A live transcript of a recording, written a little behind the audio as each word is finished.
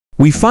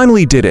We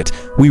finally did it.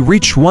 We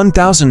reached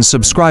 1,000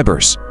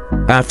 subscribers.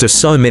 After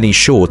so many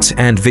shorts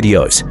and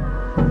videos,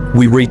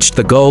 we reached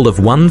the goal of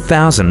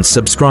 1,000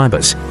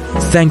 subscribers.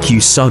 Thank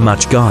you so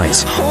much,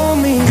 guys.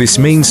 This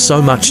means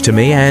so much to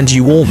me, and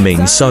you all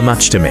mean so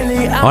much to me.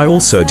 I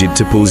also did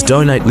Tipul's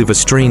Donate Liver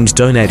streams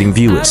donating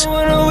viewers.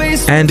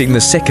 And in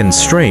the second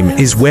stream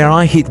is where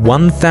I hit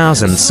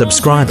 1,000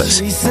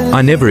 subscribers.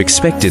 I never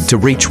expected to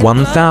reach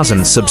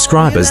 1,000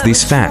 subscribers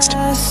this fast.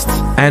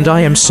 And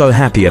I am so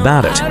happy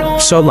about it.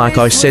 So like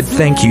I said,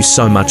 thank you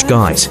so much,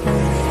 guys.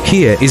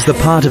 Here is the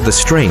part of the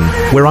stream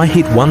where I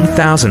hit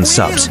 1,000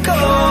 subs. Through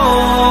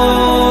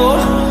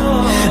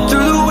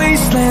the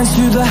wastelands,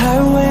 through the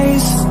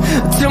highways,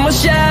 till my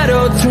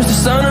shadow turns to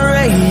sun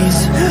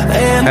rays.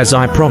 As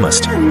I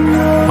promised,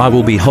 I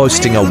will be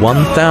hosting a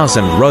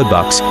 1,000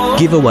 Robux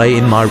giveaway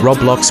in my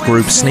Roblox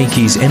group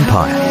Sneaky's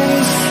Empire.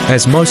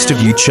 As most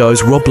of you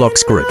chose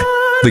Roblox group,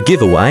 the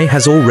giveaway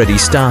has already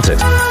started.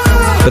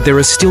 But there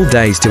are still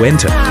days to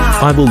enter.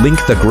 I will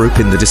link the group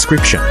in the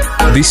description.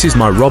 This is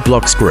my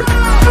Roblox group.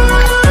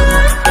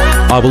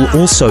 I will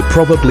also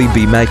probably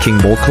be making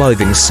more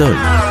clothing soon.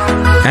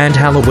 And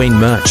Halloween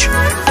merch.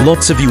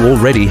 Lots of you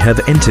already have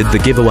entered the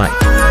giveaway.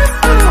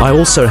 I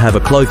also have a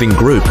clothing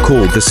group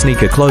called the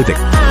Sneaker Clothing.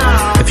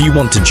 If you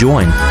want to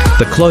join,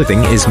 the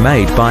clothing is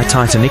made by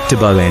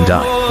Titanictabo and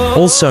I.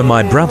 Also,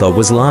 my brother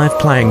was live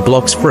playing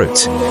Blox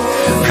Fruits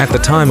at the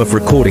time of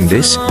recording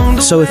this,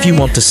 so if you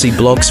want to see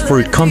Blox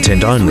Fruit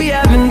content only,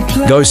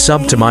 go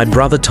sub to my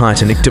brother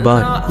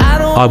Titanictabo.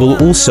 I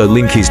will also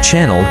link his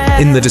channel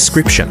in the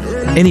description.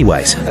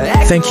 Anyways,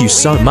 thank you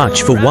so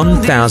much for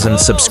 1,000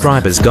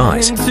 subscribers,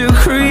 guys.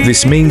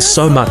 This means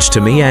so much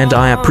to me and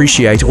I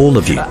appreciate all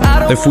of you.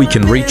 If we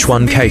can reach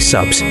 1K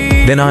subs,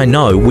 then I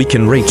know we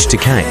can reach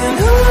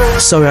 2K.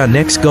 So our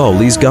next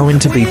goal is going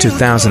to be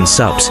 2,000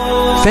 subs.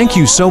 Thank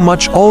you so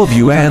much all of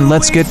you, and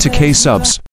let's get to K subs.